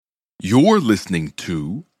You're listening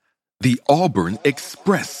to the Auburn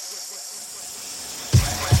Express.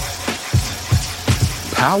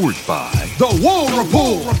 Powered by The War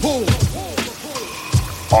Report.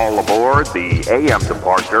 All aboard the AM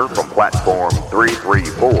departure from platform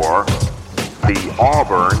 334, the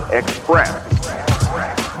Auburn Express.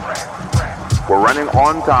 We're running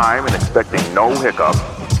on time and expecting no hiccups.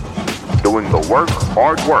 Doing the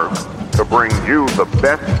hard work, to bring you the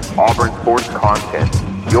best Auburn sports content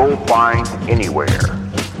you'll find anywhere.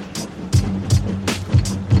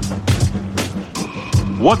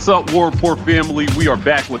 What's up, War Report family? We are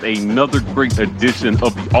back with another great edition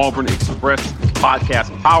of the Auburn Express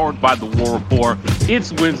podcast powered by the War Report.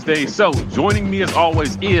 It's Wednesday, so joining me as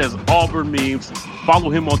always is Auburn Memes. Follow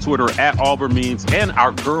him on Twitter at Auburn Memes, and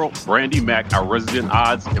our girl, Brandy Mack, our resident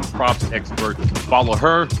odds and props expert. Follow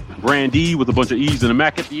her, Brandy, with a bunch of E's and a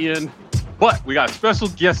Mac at the end. But we got a special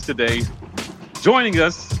guest today. Joining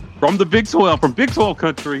us from the Big 12, from Big 12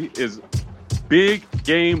 country, is Big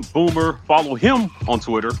Game Boomer. Follow him on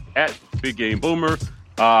Twitter at Big Game Boomer.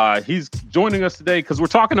 He's joining us today because we're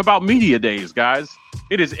talking about Media Days, guys.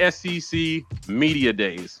 It is SEC Media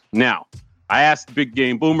Days. Now, I asked Big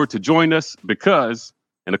Game Boomer to join us because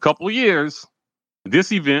in a couple of years,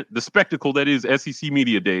 this event, the spectacle that is SEC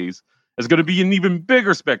Media Days, is going to be an even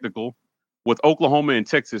bigger spectacle with Oklahoma and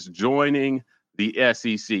Texas joining the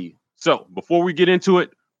SEC. So before we get into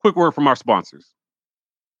it, quick word from our sponsors.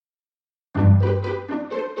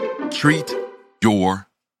 Treat your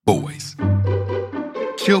boys.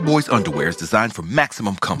 Chill Boys underwear is designed for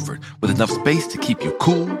maximum comfort with enough space to keep you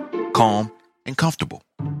cool, calm, and comfortable.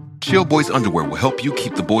 Chill Boys underwear will help you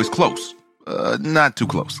keep the boys close. Not too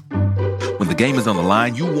close. When the game is on the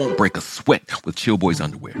line, you won't break a sweat with Chill Boys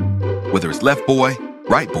underwear. Whether it's left boy,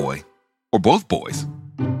 right boy, or both boys,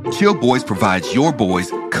 Chill Boys provides your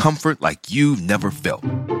boys comfort like you've never felt.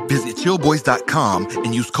 Visit chillboys.com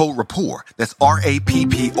and use code RAPPORT, that's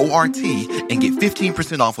RAPPORT, and get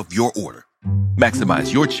 15% off of your order.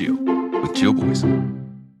 Maximize your chill with Chill Boys.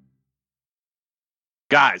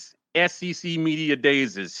 Guys, SEC Media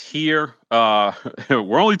Days is here.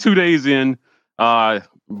 We're only 2 days in. By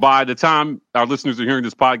the time our listeners are hearing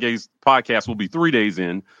this podcast will be 3 days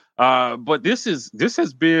in. But this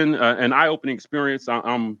has been an eye-opening experience.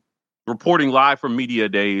 I'm reporting live from Media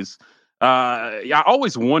Days. I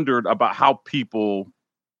always wondered about how people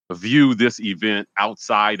view this event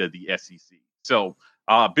outside of the SEC. So,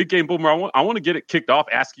 Big Game Boomer, I want to get it kicked off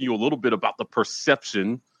asking you a little bit about the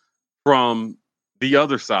perception from the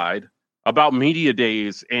other side about Media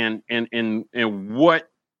Days and what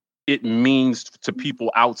it means to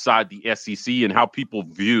people outside the SEC and how people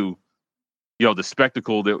view, the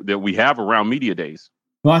spectacle that we have around Media Days.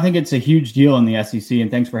 Well, I think it's a huge deal in the SEC,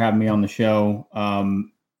 and thanks for having me on the show.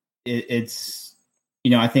 It's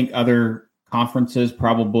I think other conferences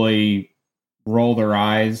probably roll their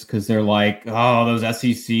eyes because they're like, oh, those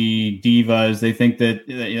SEC divas, they think that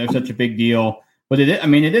they're such a big deal. But it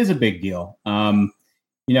is a big deal.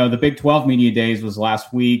 The Big 12 Media Days was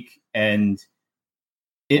last week, and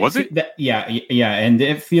was it? Yeah. And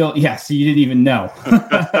so you didn't even know.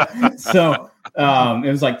 So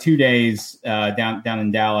it was like 2 days down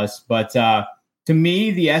in Dallas. But to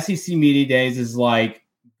me, the SEC Media Days is like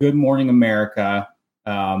Good Morning America,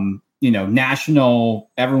 national,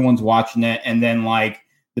 everyone's watching it. And then like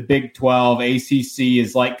the Big 12 ACC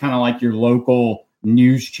is like kind of like your local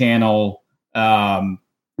news channel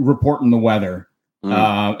reporting the weather.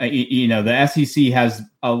 The SEC has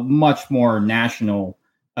a much more national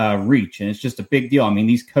reach, and it's just a big deal. I mean,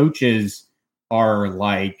 these coaches are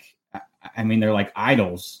like, they're like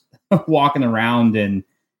idols walking around, and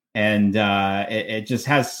it just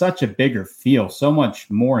has such a bigger feel, so much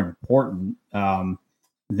more important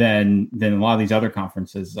than a lot of these other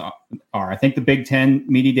conferences are. I think the Big 10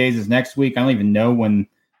 Media Days is next week. I don't even know when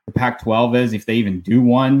the Pac-12 is, if they even do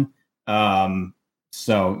one. It's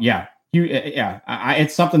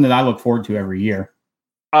something that I look forward to every year.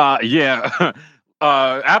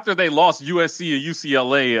 After they lost USC and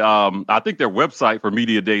UCLA, I think their website for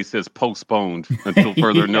Media Day says postponed until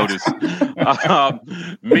further notice.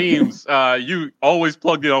 Memes, you always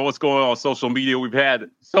plugged in on what's going on social media. We've had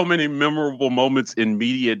so many memorable moments in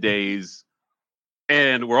Media Days,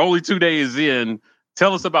 and we're only 2 days in.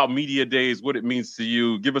 Tell us about Media Days, what it means to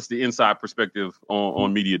you. Give us the inside perspective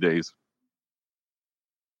on Media Days.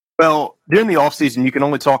 Well, during the offseason, you can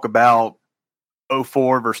only talk about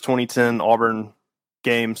 2004 versus 2010 Auburn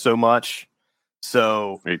game so much.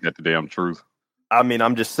 So ain't that the damn truth?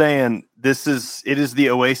 I'm just saying it is the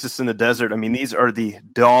oasis in the desert. These are the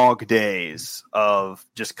dog days of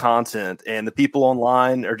just content, and the people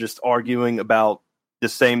online are just arguing about the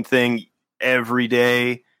same thing every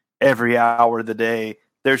day, every hour of the day.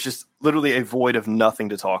 There's just literally a void of nothing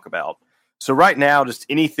to talk about. So right now, just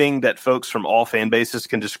anything that folks from all fan bases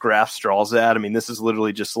can just grasp straws at. I mean, this is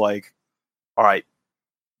literally just like, all right,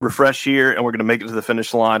 refresh here, and we're going to make it to the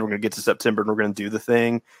finish line. We're going to get to September, and we're going to do the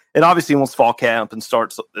thing. And obviously, once fall camp and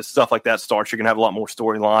starts, stuff like that starts, you're going to have a lot more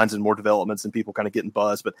storylines and more developments and people kind of getting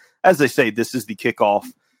buzzed. But as they say, this is the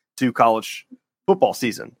kickoff to college football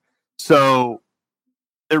season. So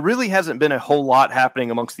there really hasn't been a whole lot happening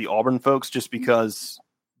amongst the Auburn folks, just because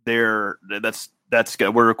we're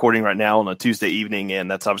recording right now on a Tuesday evening, and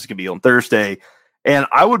that's obviously going to be on Thursday. And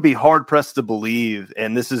I would be hard pressed to believe,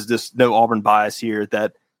 and this is just no Auburn bias here,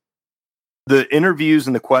 that the interviews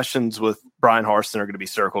and the questions with Brian Harsin are going to be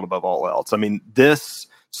circled above all else. I mean, this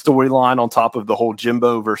storyline on top of the whole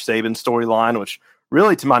Jimbo versus Saban storyline, which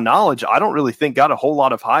really, to my knowledge, I don't really think got a whole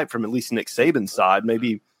lot of hype from at least Nick Saban's side.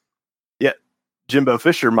 Maybe, yeah, Jimbo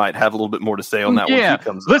Fisher might have a little bit more to say on that when he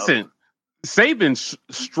comes up. Listen, Saban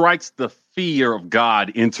strikes the fear of God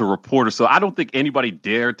into reporters, so I don't think anybody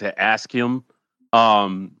dared to ask him. I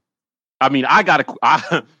mean, I got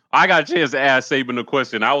a chance to ask Saban a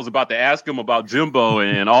question. I was about to ask him about Jimbo,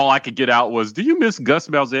 and all I could get out was, "Do you miss Gus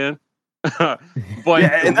Malzahn?" But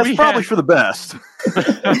yeah, and that's probably for the best.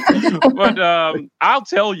 But I'll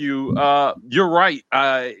tell you, you're right.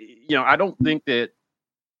 I don't think that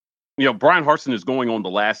Brian Harsin is going on the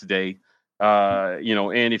last day.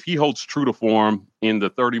 And if he holds true to form in the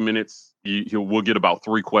 30 minutes, we'll get about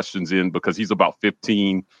 3 questions in, because he's about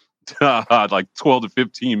 15, like 12 to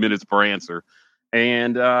 15 minutes per answer.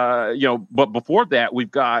 And, but before that,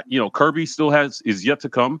 we've got, Kirby is yet to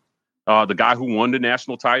come. The guy who won the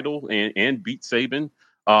national title and beat Saban.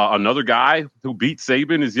 Another guy who beat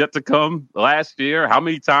Saban is yet to come last year. How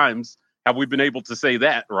many times have we been able to say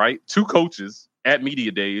that, right? 2 coaches at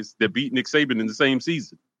media days that beat Nick Saban in the same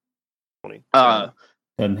season.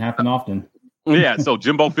 Doesn't happen often. Yeah, so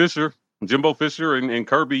Jimbo Fisher and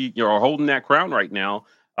Kirby are holding that crown right now.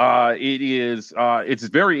 It's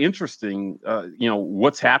very interesting,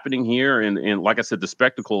 what's happening here, and like I said, the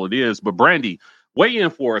spectacle it is. But Brandy, weigh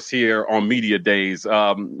in for us here on media days.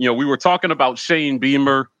 We were talking about Shane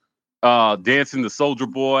Beamer dancing the Soldier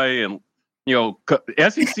Boy, and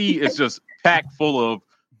SEC is just packed full of,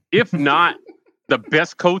 if not the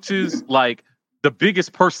best coaches, like the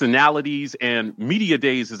biggest personalities, and media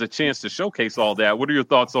days is a chance to showcase all that. What are your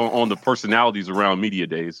thoughts on the personalities around media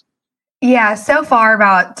days? Yeah, so far,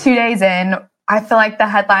 about 2 days in, I feel like the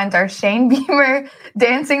headlines are Shane Beamer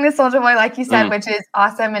dancing the Soldier Boy, like you said, which is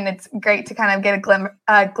awesome. And it's great to kind of get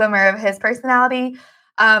a glimmer of his personality.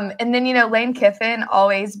 And then, Lane Kiffin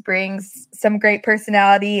always brings some great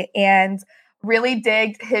personality, and really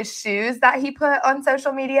digged his shoes that he put on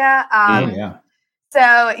social media.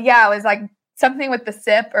 So, it was like something with the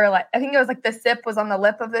sip, or I think it was like the sip was on the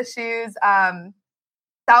lip of the shoes.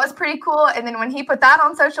 That was pretty cool. And then when he put that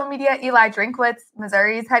on social media, Eli Drinkwitz,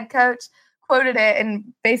 Missouri's head coach, quoted it and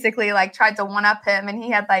basically tried to one up him. And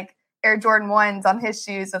he had Air Jordan 1s on his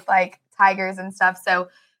shoes with tigers and stuff. So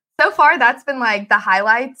far that's been the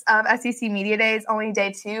highlights of SEC Media Days, only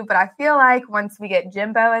day 2. But I feel like once we get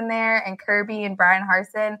Jimbo in there and Kirby and Brian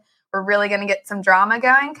Harsin, we're really going to get some drama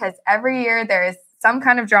going, because every year there is some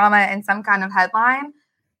kind of drama and some kind of headline.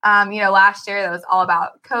 Last year that was all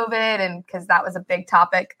about COVID, and because that was a big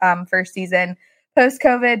topic first season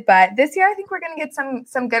post-COVID. But this year I think we're going to get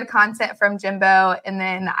some good content from Jimbo, and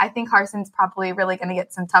then I think Harsin's probably really going to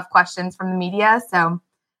get some tough questions from the media. So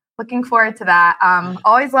looking forward to that.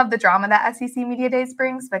 Always love the drama that SEC Media Days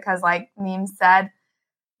brings, because like Memes said,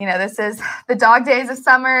 this is the dog days of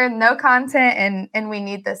summer, no content, and we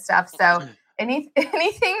need this stuff. So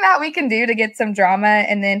anything that we can do to get some drama,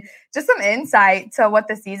 and then just some insight to what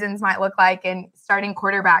the seasons might look like and starting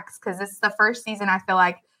quarterbacks, because this is the first season I feel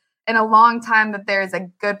like in a long time that there's a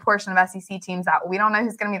good portion of SEC teams that we don't know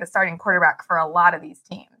who's going to be the starting quarterback for a lot of these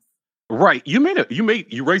teams. Right.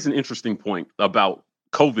 You raised an interesting point about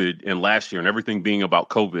COVID and last year and everything being about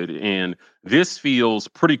COVID, and this feels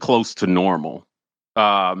pretty close to normal,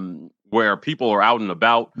 where people are out and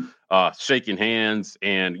about, shaking hands,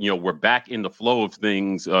 and we're back in the flow of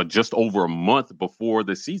things just over a month before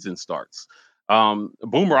the season starts.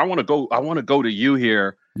 Boomer, I want to go to you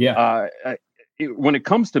here. Yeah. When it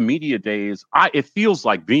comes to media days, it feels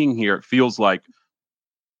like being here. It feels like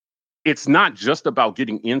it's not just about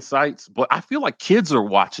getting insights, but I feel like kids are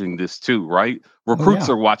watching this too, right? Recruits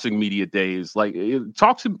are watching media days.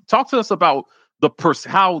 Talk to us about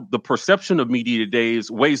how the perception of media days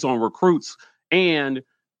weighs on recruits, and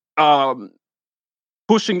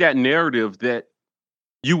pushing that narrative that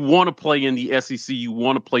you want to play in the SEC. You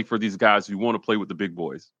want to play for these guys. You want to play with the big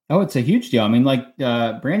boys. Oh, it's a huge deal. I mean, like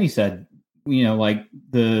Brandy said, like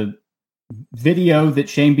the video that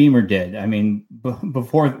Shane Beamer did. I mean,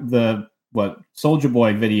 before the Soulja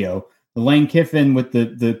Boy video, the Lane Kiffin with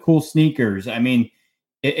the cool sneakers. I mean,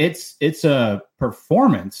 it's a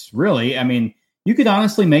performance, really. I mean, you could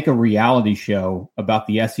honestly make a reality show about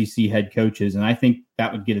the SEC head coaches, and I think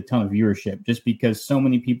that would get a ton of viewership just because so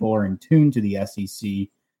many people are in tune to the SEC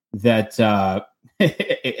that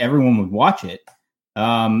everyone would watch it.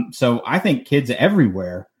 So I think kids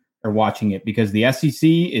everywhere are watching it because the SEC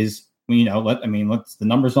is, the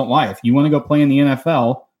numbers don't lie. If you want to go play in the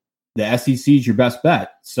NFL, the SEC is your best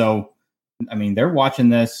bet. So, I mean, they're watching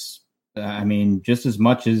this, just as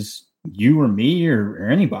much as you or me or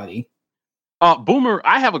anybody. Boomer,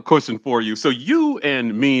 I have a question for you. So you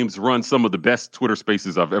and Memes run some of the best Twitter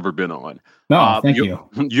spaces I've ever been on. No, thank you.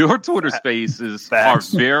 Your Twitter spaces are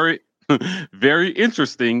very, very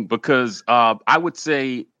interesting because I would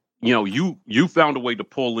say, you found a way to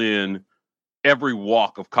pull in every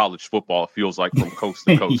walk of college football, it feels like, from coast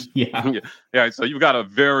to coast. Yeah. So you've got a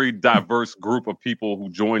very diverse group of people who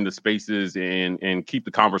join the spaces and keep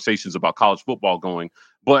the conversations about college football going.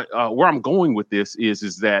 But where I'm going with this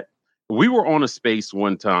is that we were on a space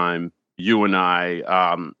one time, you and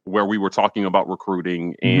I, where we were talking about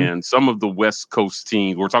recruiting and some of the West Coast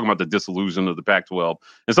teams. We're talking about the disillusion of the Pac-12,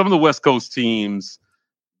 and some of the West Coast teams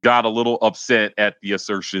got a little upset at the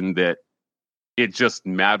assertion that it just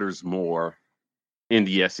matters more in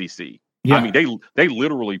the SEC. Yeah. I mean, they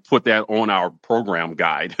literally put that on our program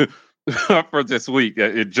guide for this week.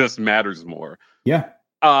 It just matters more. Yeah.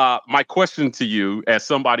 My question to you, as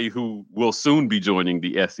somebody who will soon be joining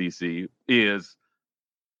the SEC, is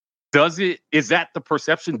that the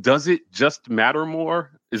perception? Does it just matter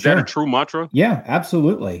more? Is that a true mantra? Yeah,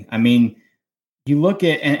 absolutely. I mean, you look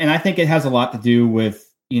at, and I think it has a lot to do with,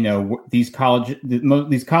 these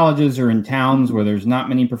colleges are in towns where there's not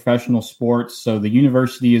many professional sports. So the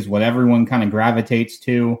university is what everyone kind of gravitates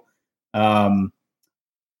to.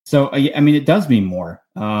 So, it does mean more.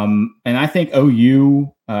 And I think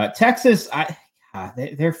OU, Texas,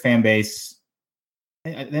 their fan base,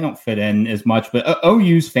 they don't fit in as much, but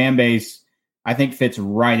OU's fan base, I think, fits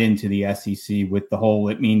right into the SEC with the whole,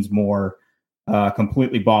 it means more,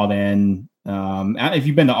 completely bought in. If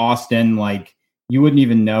you've been to Austin, you wouldn't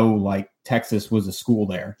even know, Texas was a school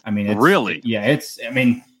there. I mean, really? Yeah,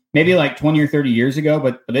 maybe 20 or 30 years ago,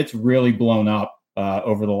 but it's really blown up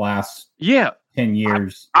over the last 10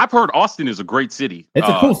 years. I've heard Austin is a great city. It's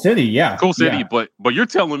a cool city, yeah. Cool city, yeah. But you're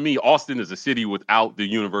telling me Austin is a city without the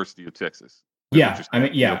University of Texas. Yeah,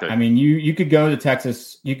 Okay. You could go to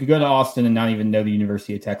Texas, you could go to Austin and not even know the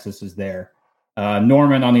University of Texas is there.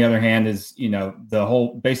 Norman, on the other hand, is, the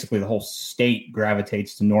whole state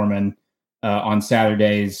gravitates to Norman on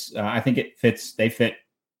Saturdays. I think they fit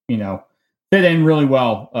in really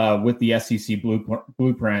well with the SEC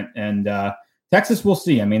blueprint. And Texas, we'll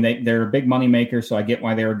see. I mean, they're a big money maker, so I get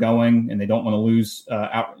why they were going, and they don't want to lose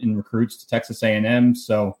out in recruits to Texas A&M.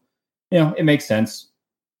 So, it makes sense.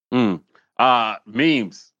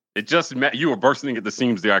 Memes. It just you were bursting at the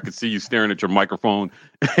seams there. I could see you staring at your microphone.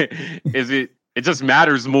 It just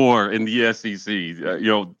matters more in the SEC?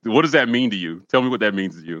 What does that mean to you? Tell me what that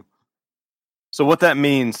means to you. So what that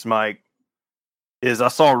means, Mike, is I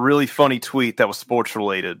saw a really funny tweet that was sports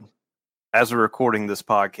related as we're recording this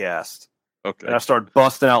podcast. Okay. And I started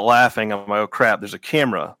busting out laughing. I'm like, oh crap, there's a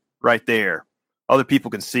camera right there. Other people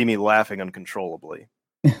can see me laughing uncontrollably.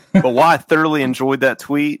 But why I thoroughly enjoyed that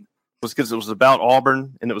tweet was because it was about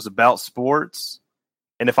Auburn and it was about sports.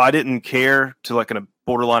 And if I didn't care to a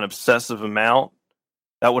borderline obsessive amount,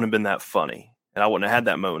 that wouldn't have been that funny. And I wouldn't have had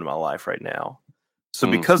that moment in my life right now. So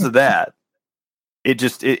because of that, it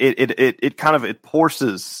just it kind of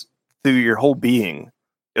forces through your whole being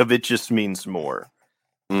of it just means more.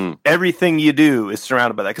 Everything you do is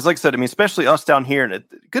surrounded by that. Because like I said, especially us down here and a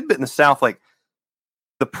good bit in the South,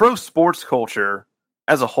 the pro sports culture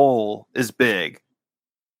as a whole is big.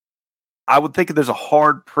 I would think there's a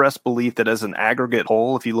hard pressed belief that as an aggregate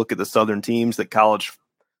whole, if you look at the Southern teams, that college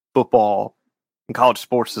football and college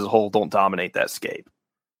sports as a whole don't dominate that scape.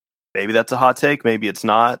 Maybe that's a hot take. Maybe it's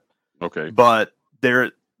not. Okay. But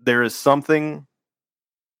there is something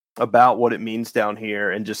about what it means down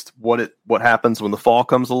here and just what happens when the fall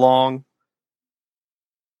comes along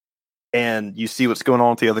and you see what's going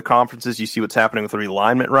on with the other conferences. You see what's happening with the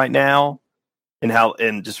realignment right now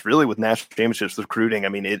and just really with national championships, the recruiting.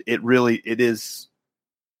 It is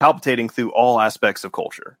palpitating through all aspects of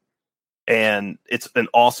culture, and it's an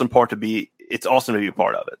awesome part to be. It's awesome to be a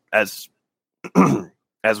part of it. As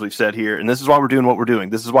as we've said here, and this is why we're doing what we're doing.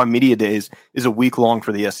 This is why Media Days is a week long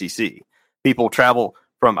for the SEC. People travel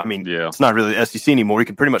from, it's not really the SEC anymore. You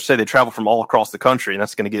can pretty much say they travel from all across the country, and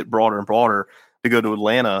that's going to get broader and broader to go to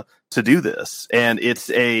Atlanta to do this. And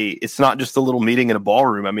it's not just a little meeting in a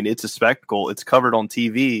ballroom. I mean, it's a spectacle. It's covered on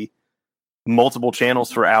TV, multiple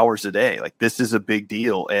channels for hours a day. Like, this is a big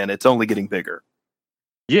deal, and it's only getting bigger.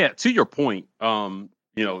 Yeah, to your point, for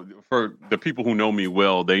the people who know me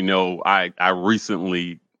well, they know I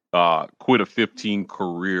recently quit a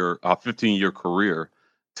 15-year career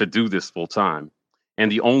to do this full time. And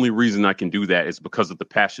the only reason I can do that is because of the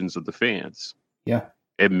passions of the fans. Yeah.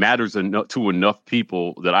 It matters to enough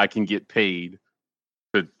people that I can get paid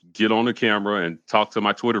to get on the camera and talk to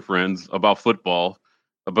my Twitter friends about football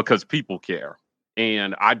because people care.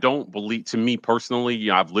 And I don't believe, to me personally,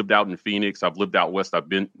 I've lived out in Phoenix. I've lived out west. I've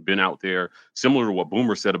been out there. Similar to what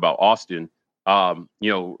Boomer said about Austin,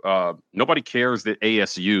 nobody cares that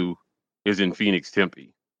ASU is in Phoenix,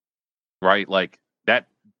 Tempe, right? Like that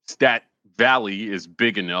valley is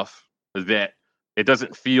big enough that it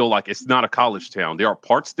doesn't feel like it's not a college town. There are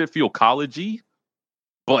parts that feel college-y,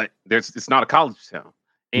 but it's not a college town.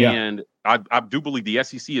 And I do believe the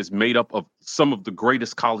SEC is made up of some of the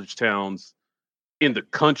greatest college towns in the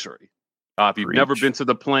country. If you've never been to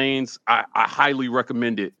the Plains, I highly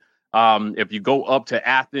recommend it. If you go up to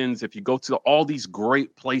Athens, if you go to all these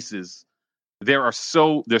great places, there's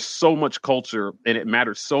so much culture, and it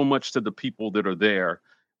matters so much to the people that are there.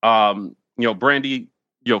 Brandy,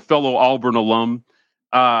 fellow Auburn alum,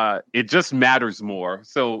 it just matters more.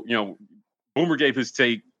 So, Boomer gave his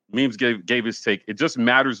take, Memes gave his take. It just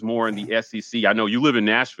matters more in the SEC. I know you live in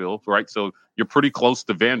Nashville, right? So you're pretty close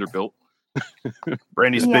to Vanderbilt.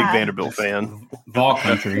 Brandy's a big Vanderbilt fan. Vol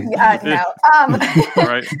country. Yeah, no.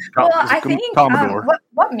 Right. Well, I think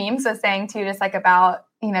what Memes was saying too, just like about,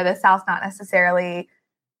 the South not necessarily,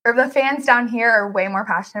 or the fans down here are way more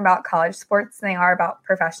passionate about college sports than they are about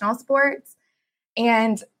professional sports.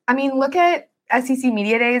 And I mean, look at SEC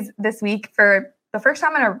Media Days this week for the first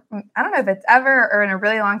time I don't know if it's ever or in a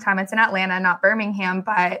really long time. It's in Atlanta, not Birmingham,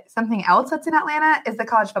 but something else that's in Atlanta is the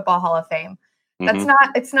College Football Hall of Fame.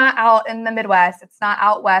 It's not out in the Midwest. It's not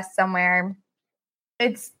out west somewhere.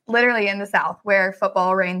 It's literally in the South where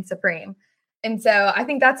football reigns supreme. And so I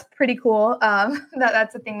think that's pretty cool.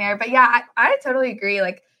 That's a thing there. But yeah, I totally agree.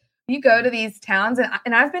 Like, you go to these towns,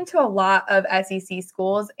 and I've been to a lot of SEC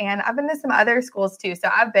schools, and I've been to some other schools too. So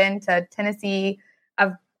I've been to Tennessee.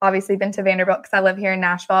 I've obviously been to Vanderbilt because I live here in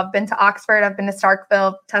Nashville. I've been to Oxford. I've been to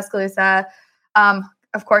Starkville, Tuscaloosa.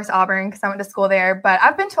 Of course, Auburn, because I went to school there. But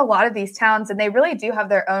I've been to a lot of these towns, and they really do have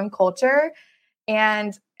their own culture.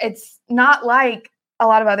 And it's not like a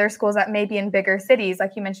lot of other schools that may be in bigger cities.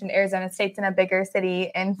 Like you mentioned, Arizona State's in a bigger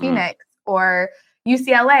city in Phoenix, or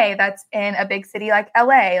UCLA that's in a big city like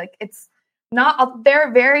LA. Like, it's not, there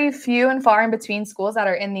are very few and far in between schools that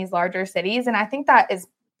are in these larger cities. And I think that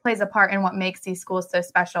plays a part in what makes these schools so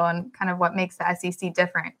special and kind of what makes the SEC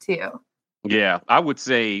different too. Yeah, I would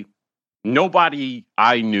say nobody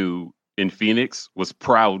I knew in Phoenix was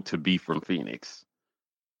proud to be from Phoenix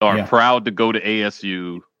or proud to go to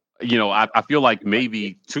ASU. I feel like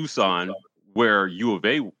maybe Tucson, where U of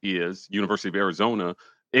A is, University of Arizona,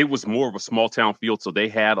 it was more of a small town feel. So they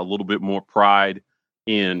had a little bit more pride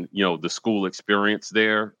in, the school experience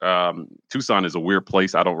there. Tucson is a weird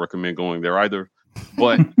place. I don't recommend going there either.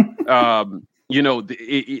 But,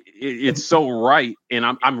 it's so right. And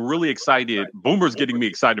I'm really excited. Boomer's getting me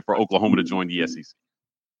excited for Oklahoma to join the SEC.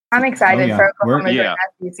 I'm excited for Oklahoma to join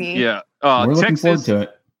the SEC. Yeah. We're looking forward to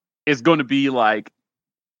it. It's going to be like,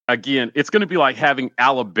 again, it's going to be like having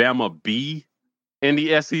Alabama be in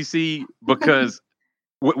the SEC because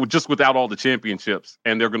just without all the championships,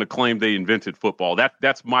 and they're going to claim they invented football.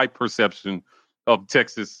 That's my perception of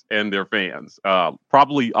Texas and their fans.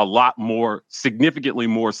 Probably significantly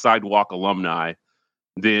more sidewalk alumni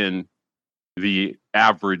than the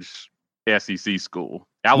average SEC school.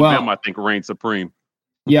 Alabama, I think, reigns supreme.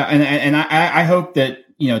 Yeah, and I hope that,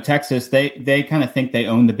 Texas, they kind of think they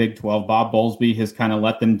own the Big 12. Bob Bowlesby has kind of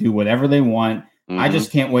let them do whatever they want. Mm-hmm. I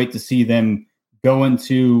just can't wait to see them go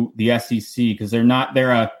into the SEC because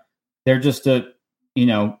they're just an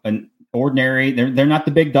ordinary, they're not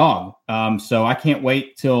the big dog. So I can't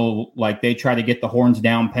wait till they try to get the horns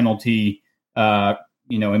down penalty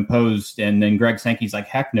imposed, and then Greg Sankey's like,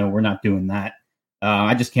 heck no, we're not doing that.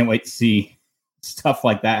 I just can't wait to see stuff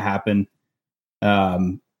like that happen.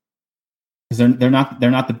 Because they're not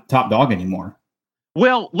the top dog anymore.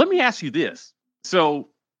 Well, let me ask you this. So,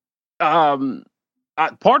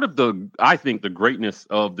 part of I think the greatness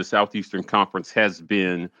of the Southeastern Conference has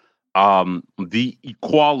been the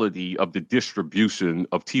equality of the distribution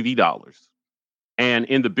of TV dollars. And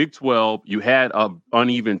in the Big 12, you had an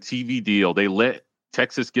uneven TV deal. They let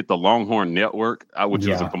Texas get the Longhorn Network, which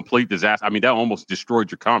was a complete disaster. I mean, that almost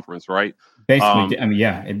destroyed your conference, right? Basically,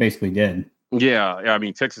 it basically did. Yeah, I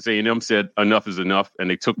mean, Texas A&M said enough is enough, and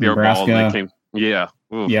they took their Nebraska. ball and they came.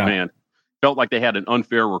 Man, felt like they had an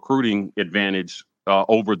unfair recruiting advantage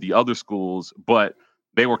over the other schools, but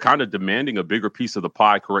they were kind of demanding a bigger piece of the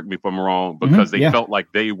pie. Correct me if I'm wrong, because they felt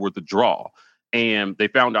like they were the draw. And they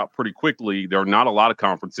found out pretty quickly there are not a lot of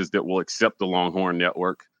conferences that will accept the Longhorn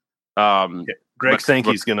Network. Greg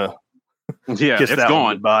Sankey's going to it's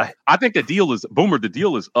gone. I think the deal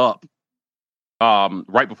is up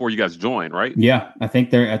right before you guys join, right? Yeah, I think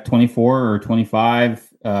they're at 24 or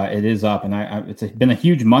 25. It is up, and it's been a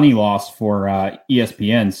huge money loss for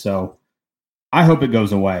ESPN, so I hope it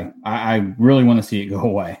goes away. I really want to see it go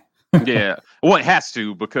away. Yeah, well, it has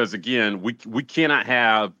to, because, again, we cannot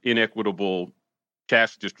have inequitable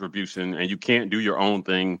cash distribution, and you can't do your own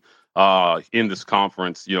thing in this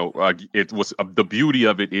conference. It was the beauty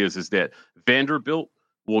of it is that Vanderbilt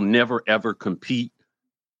will never ever compete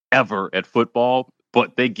ever at football,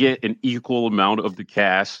 but they get an equal amount of the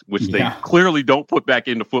cash, which they clearly don't put back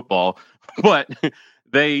into football, but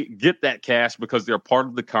they get that cash because they're part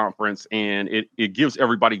of the conference, and it gives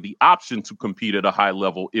everybody the option to compete at a high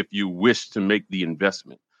level if you wish to make the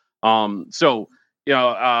investment.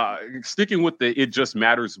 Sticking with the It Just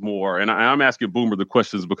Matters More, and I'm asking Boomer the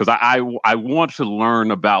questions because I want to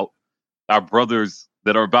learn about our brothers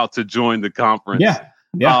that are about to join the conference.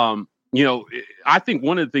 I think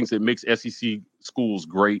one of the things that makes SEC schools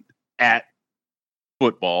great at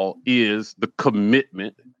football is the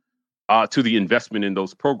commitment to the investment in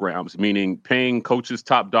those programs, meaning paying coaches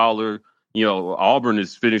top dollar. Auburn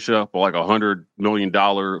is finishing up like $100 million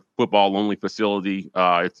football only facility.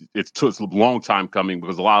 It's a long time coming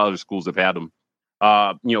because a lot of other schools have had them.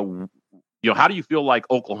 How do you feel like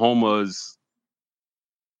Oklahoma's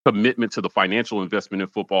commitment to the financial investment in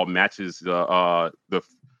football matches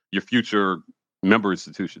your future member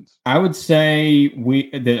institutions? I would say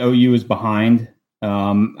that OU is behind.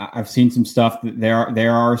 I've seen some stuff that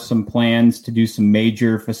there are some plans to do some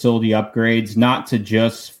major facility upgrades, not to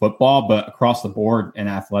just football, but across the board in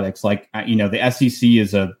athletics. Like, the SEC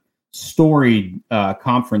is a storied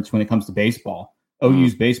conference when it comes to baseball.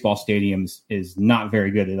 OU's baseball stadium is not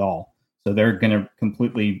very good at all. So they're going to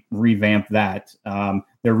completely revamp that.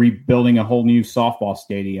 They're rebuilding a whole new softball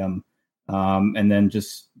stadium. And then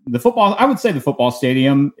just the football, I would say the football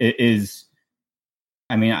stadium is,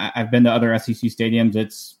 I've been to other SEC stadiums.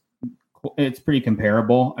 It's pretty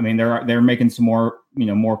comparable. I mean, they're making some more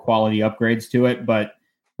quality upgrades to it, but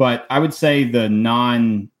I would say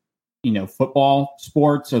the football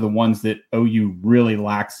sports are the ones that OU really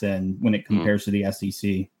lacks in when it compares to the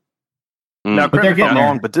SEC. Now, correct me if I'm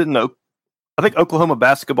wrong, but I think Oklahoma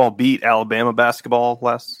basketball beat Alabama basketball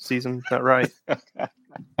last season? Is that right?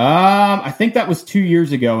 I think that was 2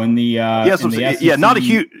 years ago in the SEC. Yeah, not a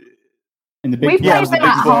huge. In the Big we played them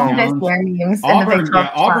at home this year.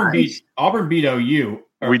 Auburn beat OU.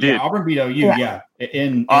 We did. Auburn beat OU. Yeah.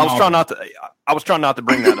 I was trying not to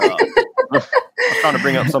bring that up. I was trying to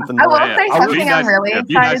bring up something. I will say something I'm really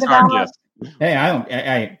excited about. Hey,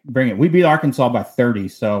 I bring it. We beat Arkansas by 30,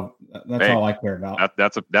 so that's all I care about.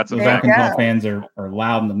 That's a Arkansas fans are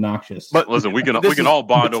loud and obnoxious. But listen, we can all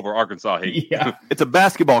bond over Arkansas hate. Yeah, it's a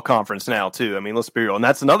basketball conference now too. Let's be real, and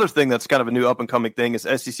that's another thing that's kind of a new up and coming thing is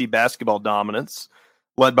SEC basketball dominance,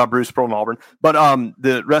 led by Bruce Pearl and Auburn. But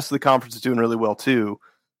the rest of the conference is doing really well too.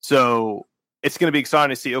 So it's going to be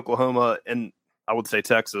exciting to see Oklahoma and I would say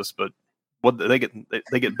Texas, but what they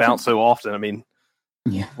get bounced so often.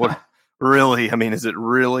 What? Really? Is it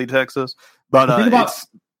really Texas? But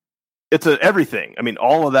it's everything.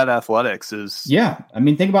 All of that athletics is. Yeah.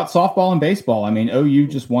 Think about softball and baseball. OU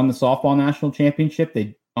just won the softball national championship.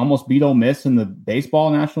 They almost beat Ole Miss in the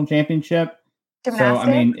baseball national championship.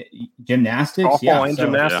 Gymnastics. So, gymnastics. Softball and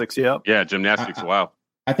gymnastics. Yeah, gymnastics. Wow.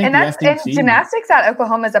 I think and gymnastics at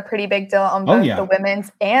Oklahoma is a pretty big deal on both the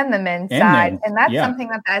women's and the men's side. And that's something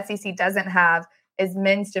that the SEC doesn't have. Is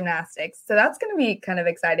men's gymnastics. So that's going to be kind of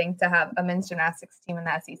exciting to have a men's gymnastics team in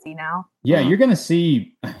the SEC now. Yeah, you're going to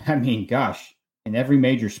see, in every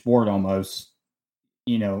major sport almost,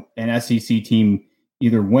 an SEC team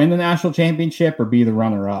either win the national championship or be the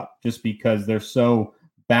runner-up just because they're so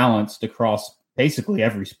balanced across basically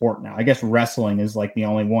every sport now. I guess wrestling is like the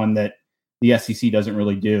only one that the SEC doesn't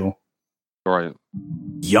really do. Right.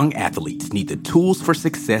 Young athletes need the tools for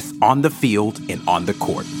success on the field and on the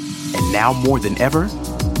court. And now more than ever,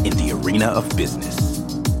 in the arena of business.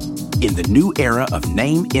 In the new era of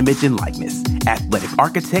name, image, and likeness, Athletic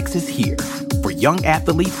Architects is here for young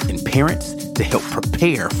athletes and parents to help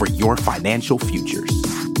prepare for your financial futures.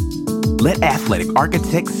 Let Athletic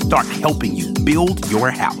Architects start helping you build your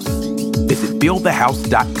house. Visit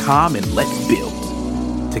buildthehouse.com and let's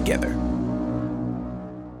build together.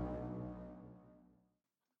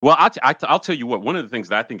 Well, I'll tell you what, one of the things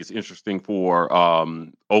that I think is interesting for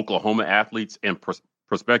Oklahoma athletes and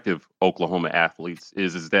prospective Oklahoma athletes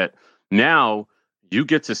is that now you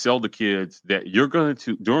get to sell the kids that you're going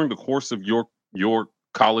to, during the course of your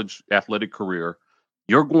college athletic career,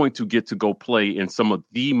 you're going to get to go play in some of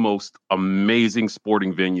the most amazing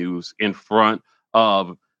sporting venues in front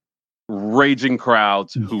of raging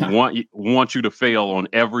crowds who want you to fail on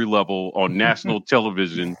every level on national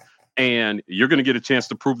television. And you're going to get a chance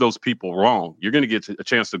to prove those people wrong. You're going to get a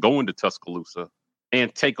chance to go into Tuscaloosa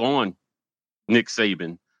and take on Nick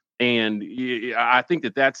Saban. And I think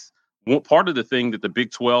that's one part of the thing that the Big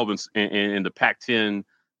 12 and the Pac-10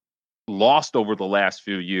 lost over the last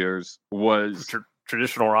few years was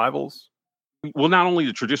traditional rivals. Well, not only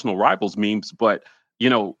the traditional rivals memes, but,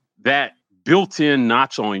 that built-in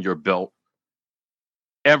notch on your belt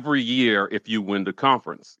every year if you win the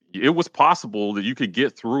conference. It was possible that you could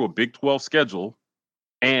get through a Big 12 schedule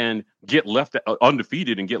and get left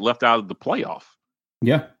undefeated and get left out of the playoff.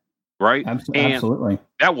 Yeah. Right? Absolutely.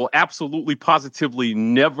 That will absolutely positively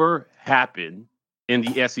never happen in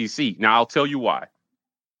the SEC. Now, I'll tell you why.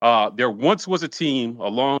 There once was a team a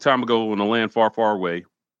long time ago in a land far, far away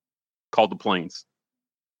called the Plains.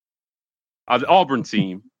 The Auburn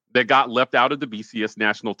team that got left out of the BCS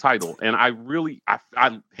national title. And I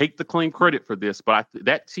hate to claim credit for this, but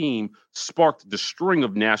that team sparked the string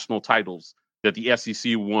of national titles that the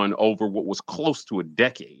SEC won over what was close to a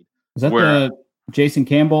decade. Is that the Jason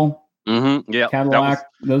Campbell? Mm-hmm, yeah. Cadillac,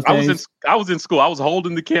 those days? I was in school. I was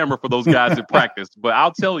holding the camera for those guys at practice. But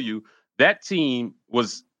I'll tell you, that team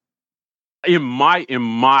was, in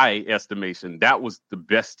my estimation, that was the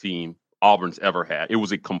best team Auburn's ever had. It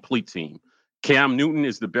was a complete team. Cam Newton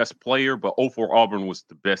is the best player, but 04 Auburn was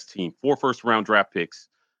the best team. 4 first-round draft picks.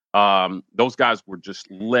 Those guys were just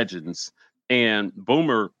legends. And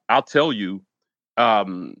Boomer, I'll tell you,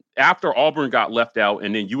 after Auburn got left out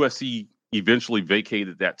and then USC eventually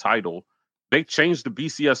vacated that title, they changed the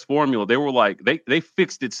BCS formula. They were like, they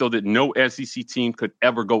fixed it so that no SEC team could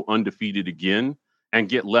ever go undefeated again and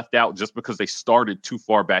get left out just because they started too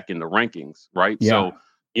far back in the rankings, right? Yeah.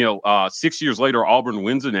 So, 6 years later, Auburn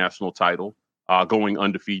wins a national title. Going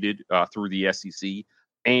undefeated through the SEC.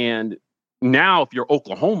 And now if you're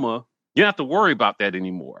Oklahoma, you don't have to worry about that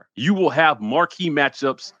anymore. You will have marquee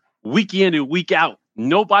matchups week in and week out.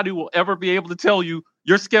 Nobody will ever be able to tell you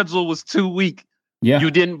your schedule was too weak. Yeah. You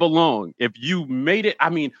didn't belong. If you made it,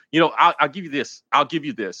 I'll give you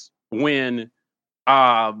this. When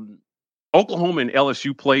Oklahoma and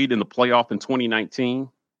LSU played in the playoff in 2019.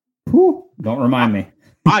 Whew, don't remind me.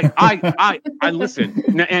 I listen,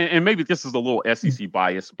 and maybe this is a little SEC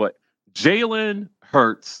bias, but Jalen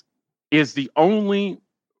Hurts is the only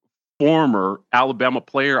former Alabama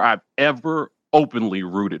player I've ever openly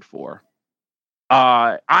rooted for.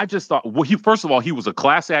 I just thought, well, first of all, he was a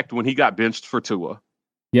class act when he got benched for Tua.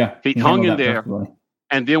 Yeah, he hung in there,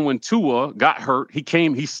 and then when Tua got hurt, he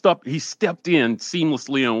stepped in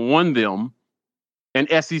seamlessly and won them an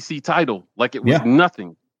SEC title like it was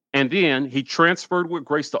nothing. And then he transferred with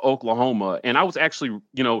grace to Oklahoma. And I was actually,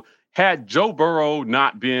 had Joe Burrow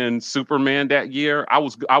not been Superman that year, I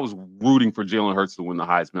was rooting for Jalen Hurts to win the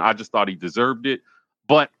Heisman. I just thought he deserved it.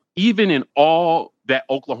 But even in all that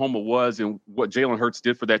Oklahoma was and what Jalen Hurts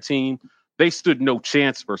did for that team, they stood no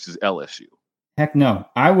chance versus LSU. Heck no.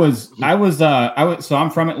 So I'm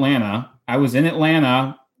from Atlanta. I was in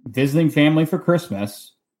Atlanta visiting family for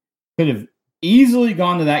Christmas. Could have easily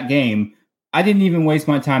gone to that game. I didn't even waste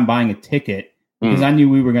my time buying a ticket because I knew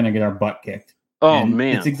we were going to get our butt kicked. Oh,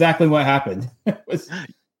 man. It's exactly what happened.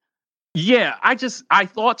 Yeah, I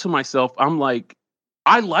thought to myself, I'm like,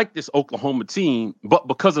 I like this Oklahoma team, but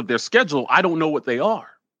because of their schedule, I don't know what they are.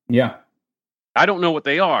 Yeah. I don't know what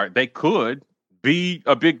they are. They could be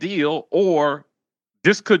a big deal, or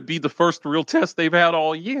this could be the first real test they've had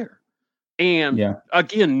all year. And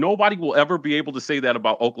again, nobody will ever be able to say that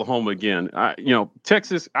about Oklahoma again.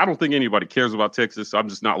 Texas, I don't think anybody cares about Texas. So I'm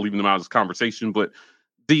just not leaving them out of this conversation. But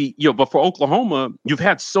but for Oklahoma, you've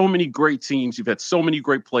had so many great teams. You've had so many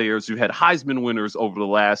great players. You've had Heisman winners over the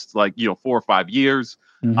last 4 or 5 years.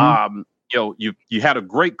 Mm-hmm. You had a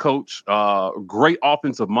great coach, great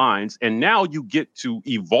offensive minds, and now you get to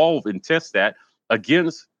evolve and test that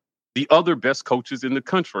against the other best coaches in the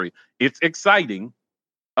country. It's exciting.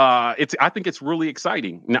 I think it's really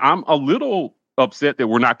exciting. Now, I'm a little upset that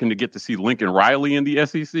we're not going to get to see Lincoln Riley in the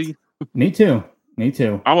SEC. Me too.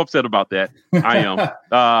 I'm upset about that. I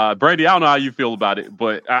am. Brady, I don't know how you feel about it,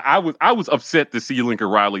 but I was upset to see Lincoln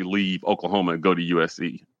Riley leave Oklahoma and go to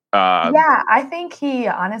USC. Yeah, I think he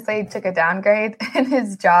honestly took a downgrade in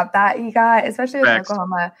his job that he got, especially with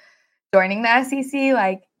Oklahoma joining the SEC.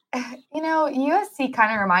 Like, USC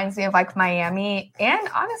kind of reminds me of like Miami and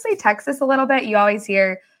honestly Texas a little bit. You always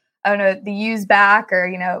hear, oh no, the U's back, or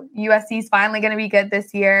USC's finally going to be good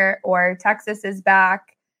this year, or Texas is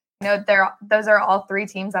back. Those are all three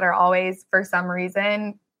teams that are always, for some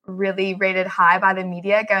reason, really rated high by the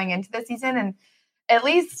media going into the season. And at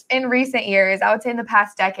least in recent years, I would say in the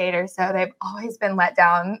past decade or so, they've always been let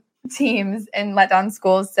down teams and let down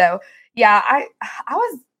schools. So yeah, I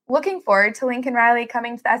was looking forward to Lincoln Riley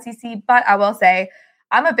coming to the SEC, but I will say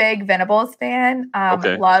I'm a big Venables fan. I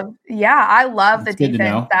love the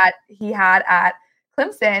defense that he had at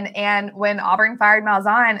Clemson. And when Auburn fired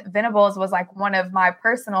Malzahn, Venables was like one of my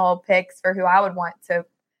personal picks for who I would want to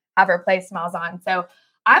have replaced Malzahn. So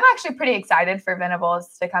I'm actually pretty excited for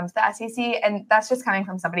Venables to come to the SEC. And that's just coming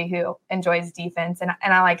from somebody who enjoys defense. And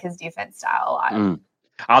I like his defense style a lot.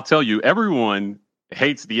 I'll tell you, everyone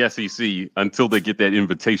hates the SEC until they get that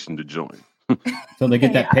invitation to join. Until they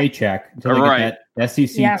get that paycheck. Until they get that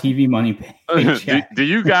SEC TV money paycheck. Do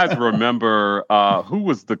you guys remember who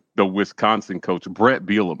was the Wisconsin coach? Brett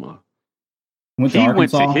Bielema. Went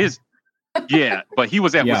to his but he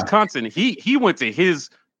was at Wisconsin. He went to his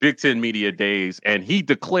Big Ten media days and he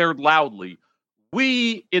declared loudly,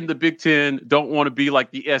 we in the Big Ten don't want to be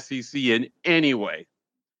like the SEC in any way.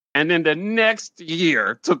 And then the next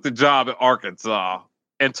year took the job at Arkansas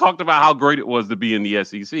and talked about how great it was to be in the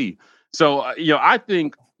SEC. So, I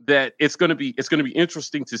think that it's going to be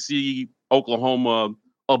interesting to see Oklahoma,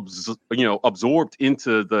 absorbed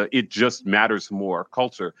into the "it just matters more"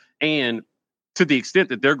 culture, and to the extent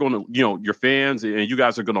that they're going to, your fans and you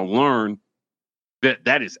guys are going to learn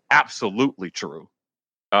that is absolutely true.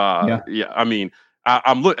 I mean,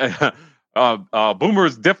 I'm Boomer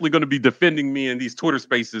is definitely going to be defending me in these Twitter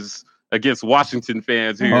spaces against Washington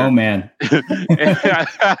fans here. Oh man.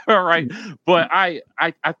 All right. But I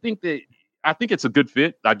think it's a good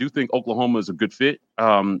fit. I do think Oklahoma is a good fit.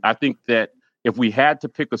 I think that if we had to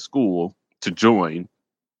pick a school to join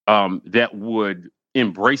that would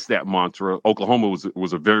embrace that mantra, Oklahoma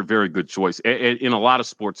was a very, very good choice. And in a lot of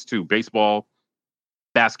sports too, baseball,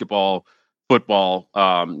 basketball, football,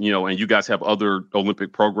 and you guys have other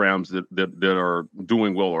Olympic programs that are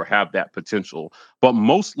doing well or have that potential, but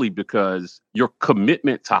mostly because your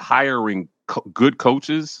commitment to hiring good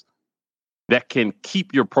coaches that can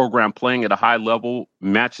keep your program playing at a high level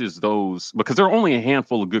matches those, because there are only a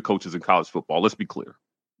handful of good coaches in college football. Let's be clear.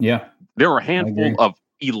 Yeah. There are a handful of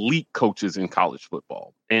elite coaches in college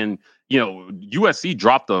football. And, USC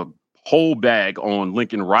dropped a whole bag on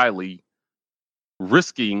Lincoln Riley,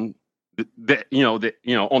 risking that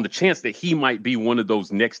on the chance that he might be one of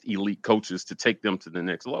those next elite coaches to take them to the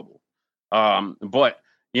next level. But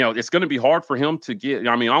it's going to be hard for him to get.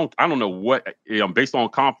 I mean, I don't know what, based on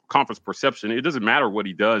conference perception, it doesn't matter what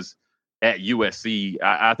he does at USC.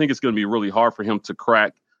 I think it's going to be really hard for him to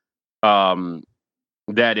crack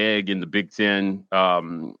that egg in the Big Ten.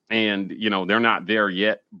 And they're not there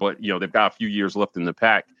yet, but they've got a few years left in the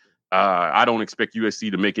pack. I don't expect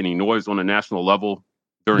USC to make any noise on a national level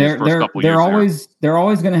during his first couple years. They're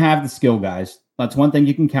always going to have the skill guys. That's one thing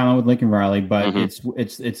you can count on with Lincoln Riley, but it's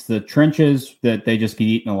the trenches that they just get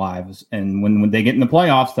eaten alive. And when they get in the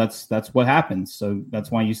playoffs, that's what happens. So that's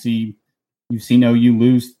why you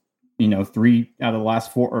lose, 3 out of the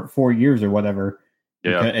last 4 years or whatever.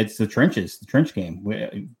 Yeah, it's the trenches, the trench game.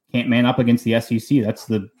 We can't man up against the SEC. That's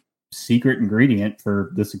the secret ingredient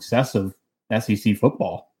for the success of SEC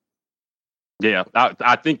football. Yeah,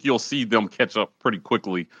 I think you'll see them catch up pretty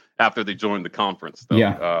quickly after they join the conference. Though.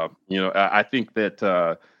 Yeah, I think that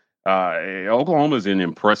Oklahoma is an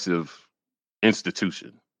impressive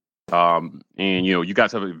institution, and you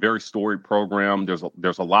guys have a very storied program. There's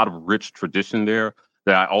a lot of rich tradition there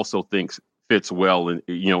that I also think fits well in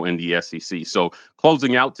the SEC. So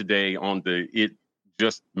closing out today on the "it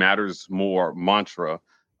just matters more" mantra.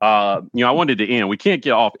 I wanted to end. We can't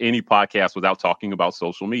get off any podcast without talking about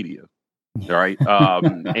social media. All right.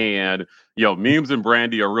 And memes and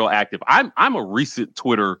Brandy are real active. I'm a recent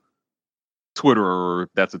Twitterer,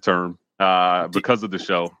 that's a term, because of the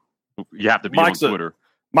show. You have to be on Twitter.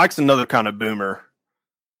 Mike's another kind of boomer.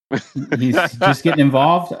 He's just getting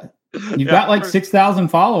involved. You've got like 6,000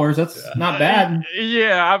 followers. That's not bad.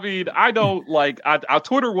 Yeah, I mean, I don't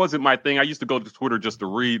Twitter wasn't my thing. I used to go to Twitter just to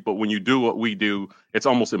read, but when you do what we do, it's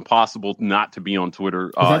almost impossible not to be on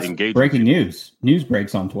Twitter. Engaging breaking news. News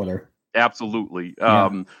breaks on Twitter. Absolutely.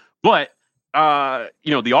 Yeah. But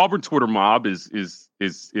the Auburn Twitter mob is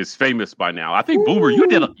famous by now. I think Boomer, you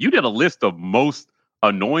did a list of most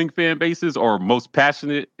annoying fan bases or most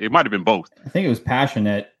passionate. It might have been both. I think it was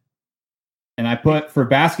passionate. And I put for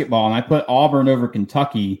basketball, and I put Auburn over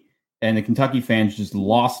Kentucky, and the Kentucky fans just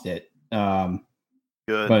lost it. Good,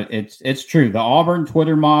 but it's true. The Auburn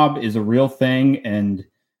Twitter mob is a real thing, and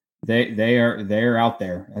they're out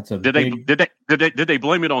there. That's a did they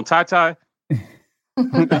blame it on Ty Ty? They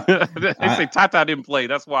say Ty Ty didn't play.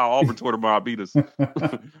 That's why Auburn Twitter mob beat us.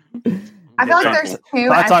 I feel like there's two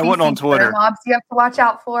SEC wasn't on Twitter mobs you have to watch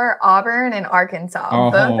out for: Auburn and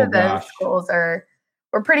Arkansas. Both of those schools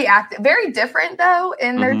were pretty active. Very different though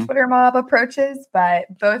in their Twitter mob approaches, but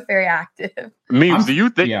both very active. Memes, do you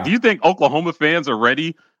think Oklahoma fans are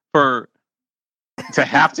ready to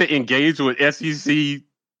have to engage with SEC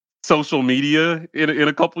social media in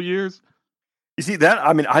a couple years? You see that?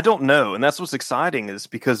 I mean, I don't know, and that's what's exciting is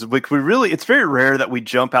because it's very rare that we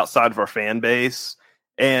jump outside of our fan base,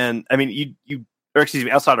 and I mean,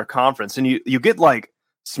 outside our conference, and you get like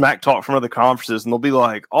smack talk from other conferences, and they'll be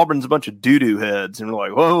like, Auburn's a bunch of doo-doo heads, and we're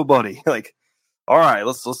like, whoa, buddy, like, all right,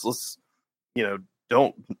 let's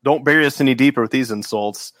don't bury us any deeper with these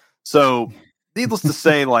insults. So, needless to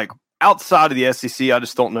say, like outside of the SEC, I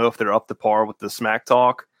just don't know if they're up to par with the smack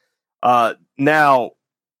talk. Now,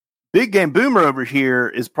 Big Game Boomer over here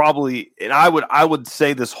is probably, and I would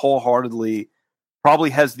say this wholeheartedly,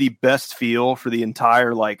 probably has the best feel for the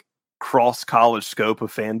entire like cross college scope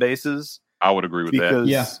of fan bases. I would agree with that.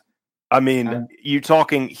 Yeah. I mean,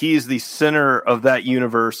 he's the center of that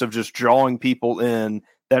universe of just drawing people in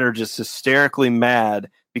that are just hysterically mad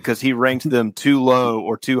because he ranked them too low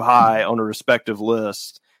or too high on a respective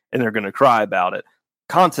list, and they're going to cry about it.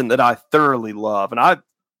 Content that I thoroughly love, and I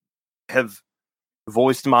have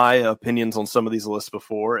voiced my opinions on some of these lists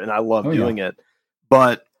before, and I love doing it.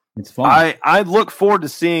 But it's fun. I look forward to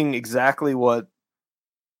seeing exactly what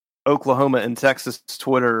Oklahoma and Texas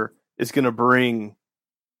Twitter is going to bring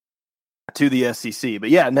to the SEC. But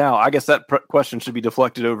yeah, now I guess that question should be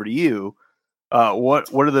deflected over to you.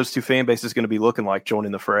 What are those two fan bases going to be looking like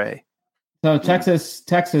joining the fray? So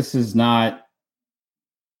Texas is nothing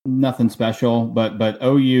special, but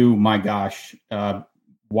OU, my gosh,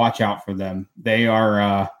 watch out for them.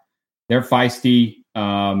 They're feisty,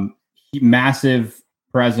 massive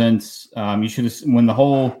presence. You should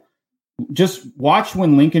have just watch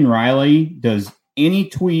when Lincoln Riley does any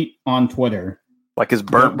tweet on Twitter, like his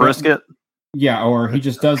burnt brisket. Yeah, or he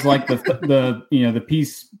just does like the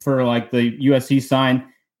piece for like the USC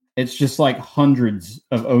sign. It's just like hundreds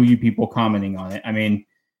of OU people commenting on it. I mean,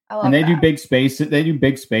 and they do big spaces. They do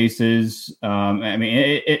big spaces. I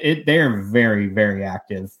mean, they are very, very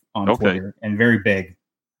active on Twitter and very big.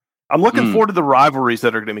 I'm looking forward to the rivalries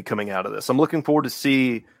that are going to be coming out of this. I'm looking forward to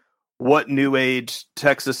see what new age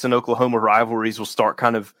Texas and Oklahoma rivalries will start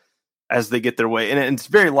kind of as they get their way. And it's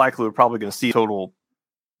very likely we're probably going to see a total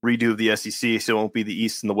redo of the SEC, so it won't be the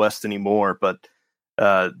East and the West anymore. But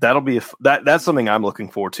that'll be that's something I'm looking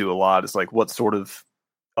forward to a lot. Is like what sort of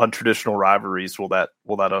untraditional rivalries will that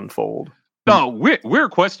unfold? No,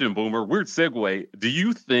 weird question, Boomer. Weird segue. Do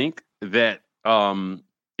you think that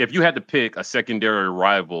if you had to pick a secondary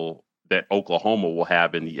rival that Oklahoma will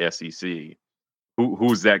have in the SEC,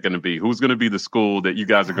 who's that going to be? Who's going to be the school that you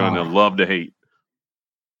guys are going to love to hate?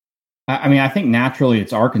 I mean, I think naturally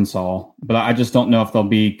it's Arkansas, but I just don't know if they'll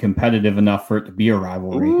be competitive enough for it to be a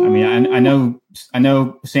rivalry. Ooh. I mean, I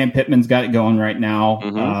know Sam Pittman's got it going right now,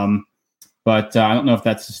 but I don't know if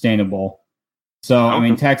that's sustainable. So, I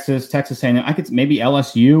mean, Texas A&M, I could maybe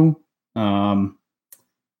LSU.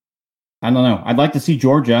 I don't know. I'd like to see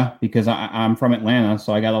Georgia because I'm from Atlanta,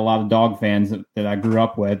 so I got a lot of Dog fans that I grew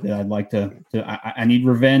up with that I'd like to I need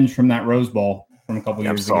revenge from that Rose Bowl from a couple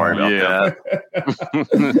years ago. I'm sorry about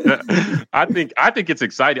that. I think it's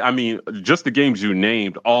exciting. I mean, just the games you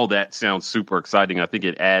named, all that sounds super exciting. I think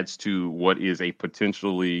it adds to what is a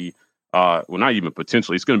potentially, well, not even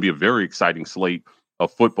potentially, it's going to be a very exciting slate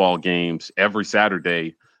of football games every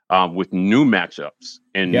Saturday. With new matchups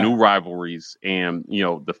and new rivalries, and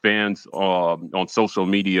the fans on social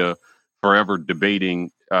media forever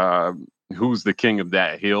debating who's the king of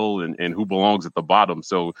that hill and who belongs at the bottom.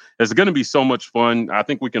 So it's going to be so much fun. I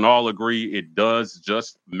think we can all agree it does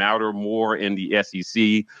just matter more in the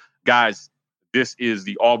SEC. Guys, this is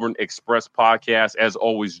the Auburn Express podcast. As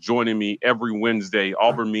always, joining me every Wednesday,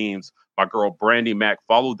 Auburn Memes, my girl Brandy Mack.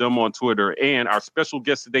 Follow them on Twitter. And our special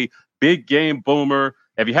guest today, Big Game Boomer.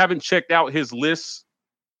 If you haven't checked out his list,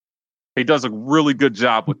 he does a really good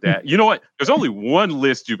job with that. You know what? There's only one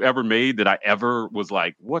list you've ever made that I ever was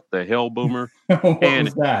like, what the hell, Boomer? What and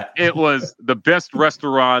was that? It was the best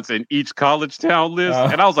restaurants in each college town list.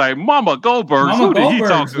 And I was like, Mama Goldberg's. Mama Who did he talk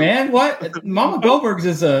Goldberg's, to? man. What? Mama Goldberg's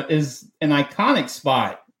is an iconic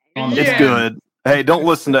spot. It's good. Hey, don't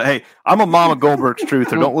listen to. Hey, I'm a Mama Goldberg's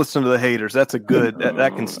truther. Don't listen to the haters. That's a good.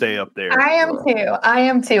 That can stay up there. I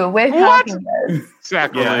am too. With What? happiness.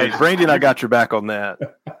 Sacrilege. Yeah, hey, Brandy and I got your back on that.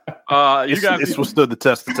 You guys, This will stood the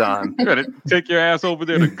test of time. you gotta take your ass over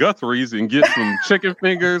there to Guthrie's and get some chicken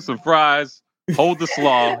fingers, some fries. Hold the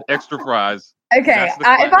slaw, extra fries. Okay, That's the if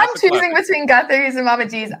I'm that's the choosing classic. between Guthrie's and Mama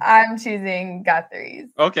G's, I'm choosing Guthrie's.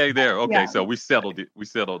 Okay, there. Okay, Yeah. so we settled it.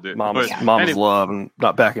 Mama's But love and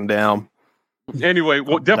not backing down. anyway,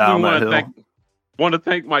 well, Down definitely that want to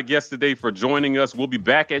thank my guest today for joining us. We'll be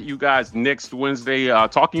back at you guys next Wednesday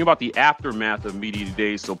talking about the aftermath of Media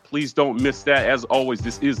Day. So please don't miss that. As always,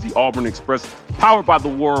 this is the Auburn Express, powered by the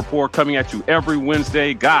War Report, coming at you every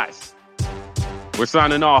Wednesday. Guys, we're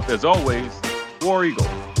signing off. As always, War Eagle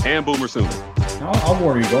and Boomer Sooner. I'll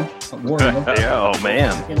War Eagle. War Eagle. Yeah, oh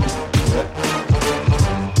man.